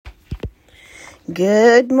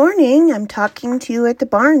Good morning. I'm talking to you at the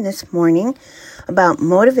barn this morning about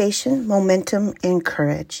motivation, momentum, and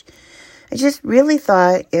courage. I just really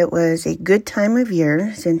thought it was a good time of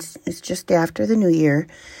year, since it's just after the new year,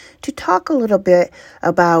 to talk a little bit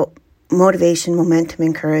about motivation, momentum,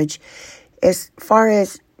 and courage as far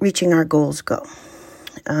as reaching our goals go.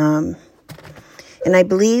 And I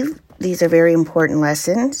believe these are very important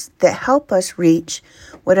lessons that help us reach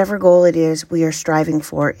whatever goal it is we are striving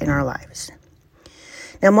for in our lives.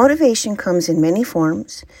 Now, motivation comes in many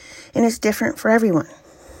forms and is different for everyone.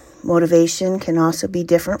 Motivation can also be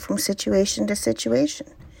different from situation to situation.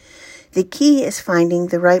 The key is finding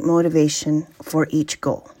the right motivation for each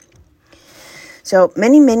goal. So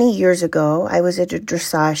many years ago, I was at a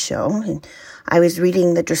dressage show and I was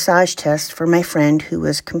reading the dressage test for my friend who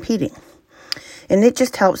was competing. And it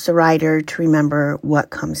just helps the rider to remember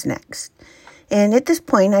what comes next. And at this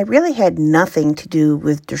point, I really had nothing to do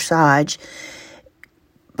with dressage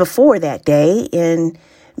before that day and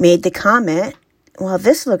made the comment, well,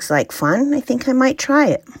 this looks like fun. I think I might try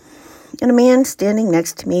it. And a man standing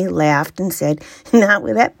next to me laughed and said, not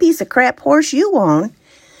with that piece of crap horse you own.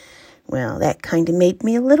 Well, that kind of made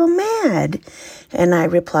me a little mad. And I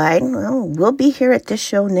replied, well, we'll be here at this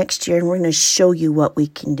show next year and we're going to show you what we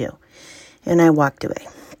can do. And I walked away.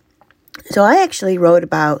 So I actually wrote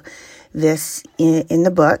about this in the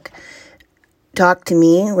book, Talk to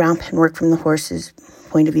Me, Round Pen Work from the Horse's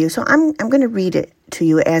Point of View. So I'm going to read it to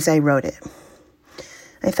you as I wrote it.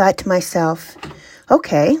 I thought to myself,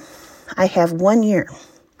 okay, I have 1 year.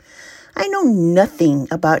 I know nothing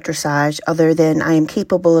about dressage other than I am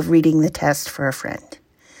capable of reading the test for a friend.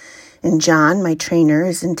 And John, my trainer,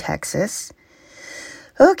 is in Texas.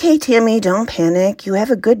 Okay, Tammy, don't panic. You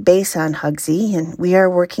have a good base on Hugsy, and we are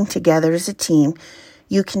working together as a team.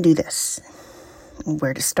 You can do this.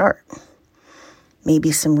 Where to start?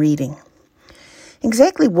 Maybe some reading.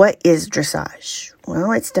 Exactly what is dressage?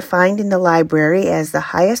 Well, it's defined in the library as the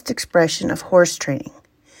highest expression of horse training.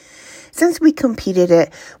 Since we competed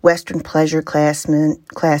at Western pleasure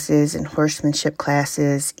classes and horsemanship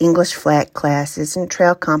classes, English flat classes, and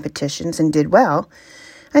trail competitions and did well,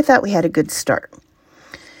 I thought we had a good start.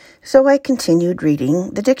 So I continued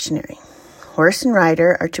reading the dictionary. Horse and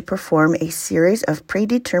rider are to perform a series of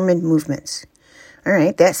predetermined movements. All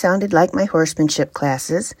right, that sounded like my horsemanship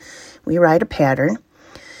classes. We ride a pattern.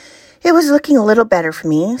 It was looking a little better for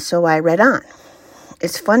me, so I read on.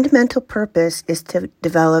 Its fundamental purpose is to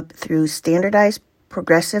develop through standardized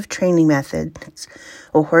progressive training methods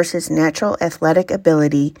a horse's natural athletic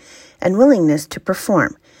ability and willingness to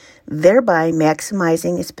perform, thereby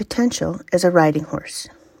maximizing its potential as a riding horse.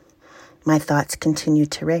 My thoughts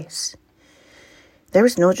continued to race. There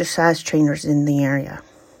was no dressage trainers in the area.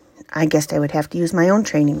 I guessed I would have to use my own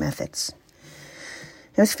training methods.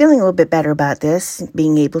 I was feeling a little bit better about this,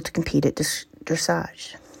 being able to compete at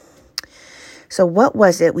dressage. So what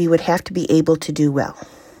was it we would have to be able to do well?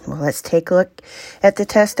 Well, let's take a look at the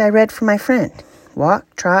test I read for my friend.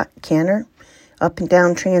 Walk, trot, canter, up and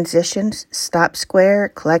down transitions, stop square,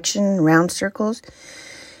 collection, round circles.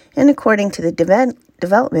 And according to the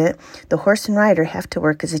development, the horse and rider have to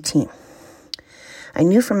work as a team. I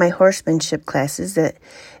knew from my horsemanship classes that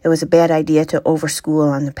it was a bad idea to overschool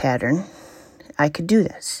on the pattern. I could do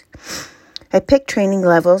this. I picked training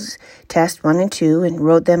levels, test 1 and 2, and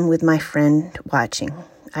rode them with my friend watching.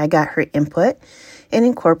 I got her input and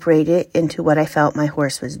incorporated it into what I felt my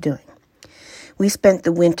horse was doing. We spent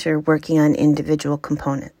the winter working on individual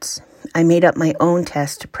components. I made up my own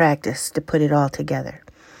test to practice to put it all together.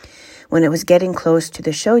 When it was getting close to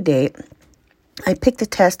the show date, I picked the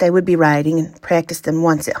test I would be riding and practiced them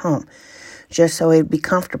once at home, just so I would be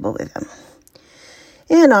comfortable with them.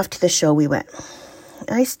 And off to the show we went.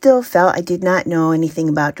 I still felt I did not know anything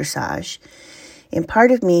about dressage, and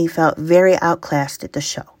part of me felt very outclassed at the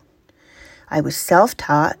show. I was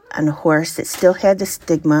self-taught on a horse that still had the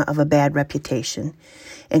stigma of a bad reputation,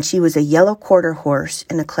 and she was a yellow quarter horse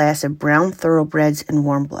in a class of brown thoroughbreds and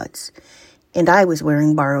warm bloods, and I was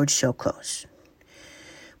wearing borrowed show clothes.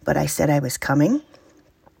 But I said I was coming,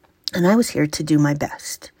 and I was here to do my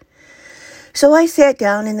best. So I sat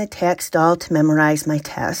down in the tack stall to memorize my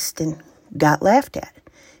test and got laughed at.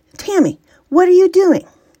 Tammy, what are you doing?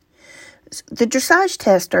 The dressage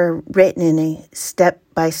tests are written in a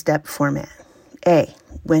step-by-step format. A,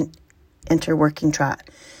 enter working trot.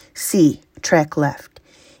 C, track left.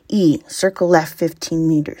 E, circle left 15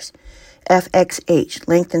 meters. FXH,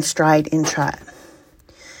 length and stride in trot.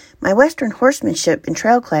 My Western horsemanship and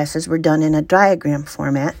trail classes were done in a diagram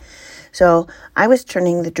format, so I was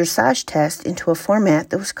turning the dressage test into a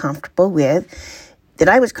format that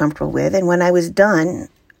I was comfortable with, and when I was done,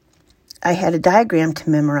 I had a diagram to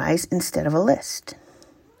memorize instead of a list.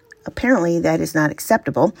 Apparently, that is not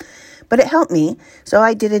acceptable, but it helped me, so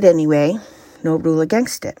I did it anyway. No rule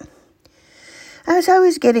against it. As I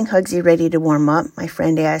was getting Hugsy ready to warm up, my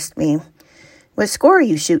friend asked me, "What score are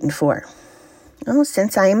you shooting for?" Well,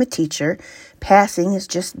 since I am a teacher, passing is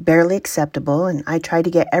just barely acceptable, and I try to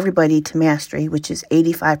get everybody to mastery, which is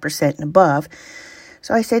 85% and above.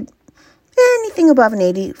 So I said, anything above an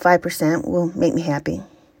 85% will make me happy.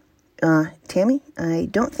 Tammy, I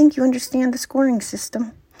don't think you understand the scoring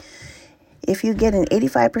system. If you get an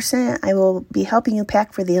 85%, I will be helping you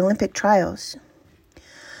pack for the Olympic trials.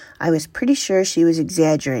 I was pretty sure she was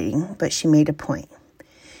exaggerating, but she made a point.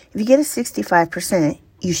 If you get a 65%,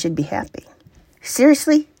 you should be happy.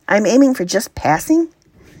 Seriously? I'm aiming for just passing?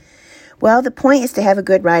 Well, the point is to have a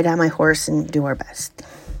good ride on my horse and do our best.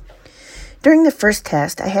 During the first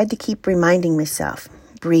test, I had to keep reminding myself,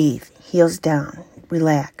 breathe, heels down,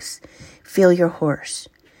 relax, feel your horse.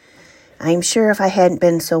 I'm sure if I hadn't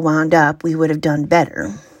been so wound up, we would have done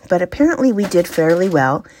better, but apparently we did fairly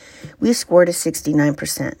well. We scored a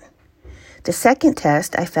 69%. The second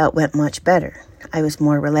test I felt went much better. I was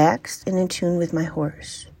more relaxed and in tune with my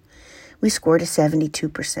horse. We scored a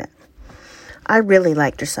 72%. I really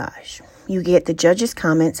like dressage. You get the judges'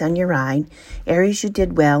 comments on your ride, areas you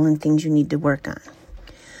did well, and things you need to work on.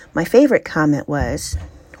 My favorite comment was,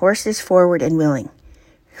 horse is forward and willing.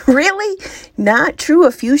 Really? Not true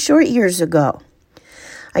a few short years ago.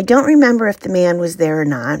 I don't remember if the man was there or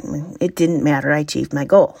not. It didn't matter. I achieved my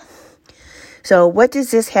goal. So what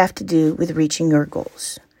does this have to do with reaching your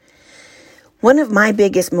goals? One of my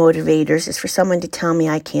biggest motivators is for someone to tell me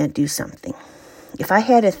I can't do something. If I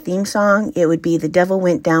had a theme song, it would be "The Devil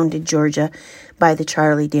Went Down to Georgia" by the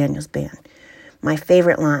Charlie Daniels Band. My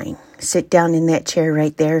favorite line, "Sit down in that chair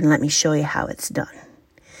right there and let me show you how it's done."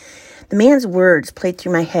 The man's words played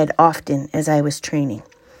through my head often as I was training.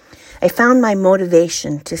 I found my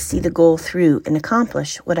motivation to see the goal through and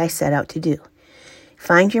accomplish what I set out to do.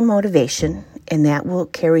 Find your motivation, and that will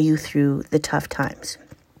carry you through the tough times.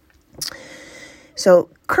 So,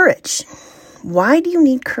 courage. Why do you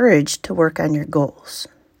need courage to work on your goals?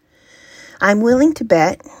 I'm willing to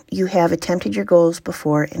bet you have attempted your goals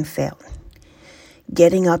before and failed.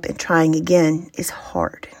 Getting up and trying again is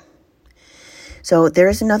hard. So there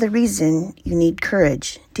is another reason you need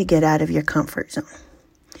courage to get out of your comfort zone.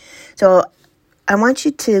 So I want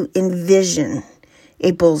you to envision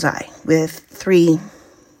a bullseye with 3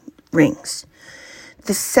 rings.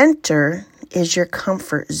 The center is your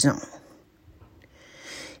comfort zone.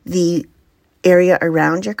 The area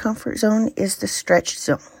around your comfort zone is the stretch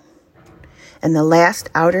zone. And the last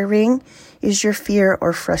outer ring is your fear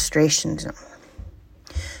or frustration zone.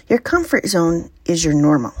 Your comfort zone is your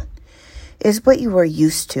normal. It is what you are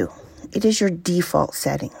used to. It is your default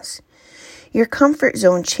settings. Your comfort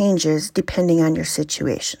zone changes depending on your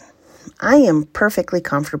situation. I am perfectly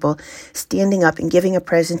comfortable standing up and giving a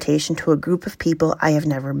presentation to a group of people I have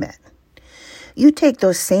never met. You take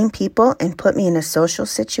those same people and put me in a social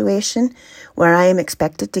situation where I am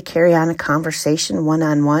expected to carry on a conversation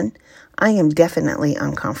one-on-one, I am definitely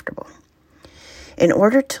uncomfortable. In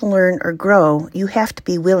order to learn or grow, you have to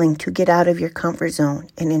be willing to get out of your comfort zone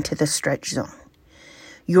and into the stretch zone.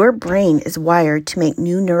 Your brain is wired to make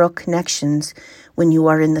new neural connections when you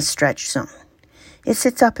are in the stretch zone. It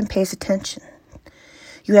sits up and pays attention.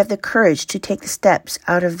 You have the courage to take the steps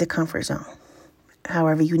out of the comfort zone.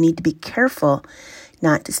 However, you need to be careful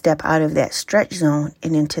not to step out of that stretch zone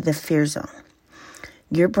and into the fear zone.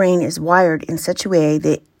 Your brain is wired in such a way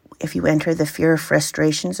that if you enter the fear or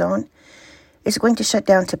frustration zone, it's going to shut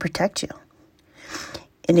down to protect you.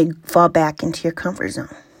 And you fall back into your comfort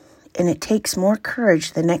zone. And it takes more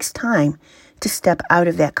courage the next time to step out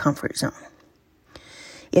of that comfort zone.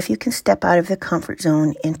 If you can step out of the comfort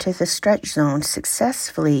zone into the stretch zone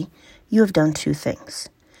successfully, you have done 2 things.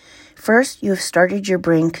 First, you have started your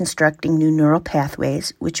brain constructing new neural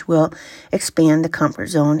pathways, which will expand the comfort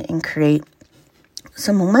zone and create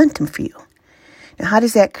some momentum for you. Now, how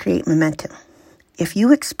does that create momentum? If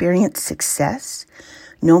you experience success,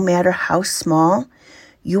 no matter how small,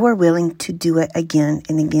 you are willing to do it again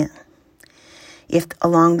and again. If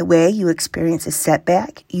along the way you experience a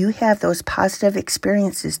setback, you have those positive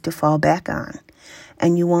experiences to fall back on,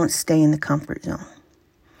 and you won't stay in the comfort zone.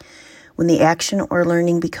 When the action or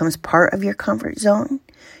learning becomes part of your comfort zone,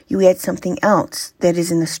 you add something else that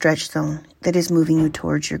is in the stretch zone that is moving you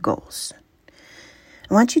towards your goals.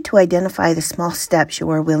 I want you to identify the small steps you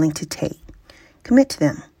are willing to take. Commit to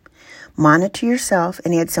them. Monitor yourself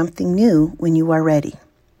and add something new when you are ready.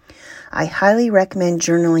 I highly recommend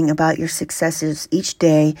journaling about your successes each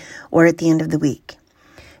day or at the end of the week.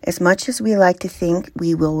 As much as we like to think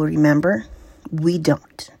we will remember, we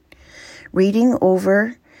don't. Reading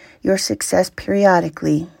over your success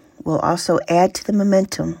periodically will also add to the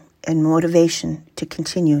momentum and motivation to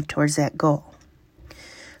continue towards that goal.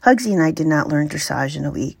 Hugsy and I did not learn dressage in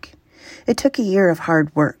a week. It took a year of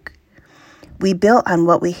hard work. We built on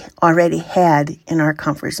what we already had in our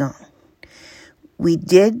comfort zone.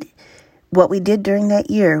 What we did during that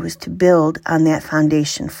year was to build on that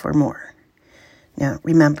foundation for more. Now,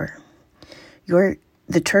 remember,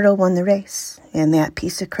 the turtle won the race, and that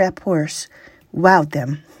piece of crap horse wowed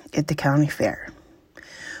them at the county fair.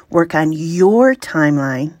 Work on your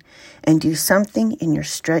timeline and do something in your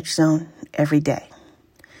stretch zone every day.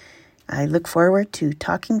 I look forward to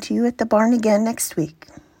talking to you at the barn again next week.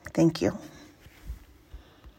 Thank you.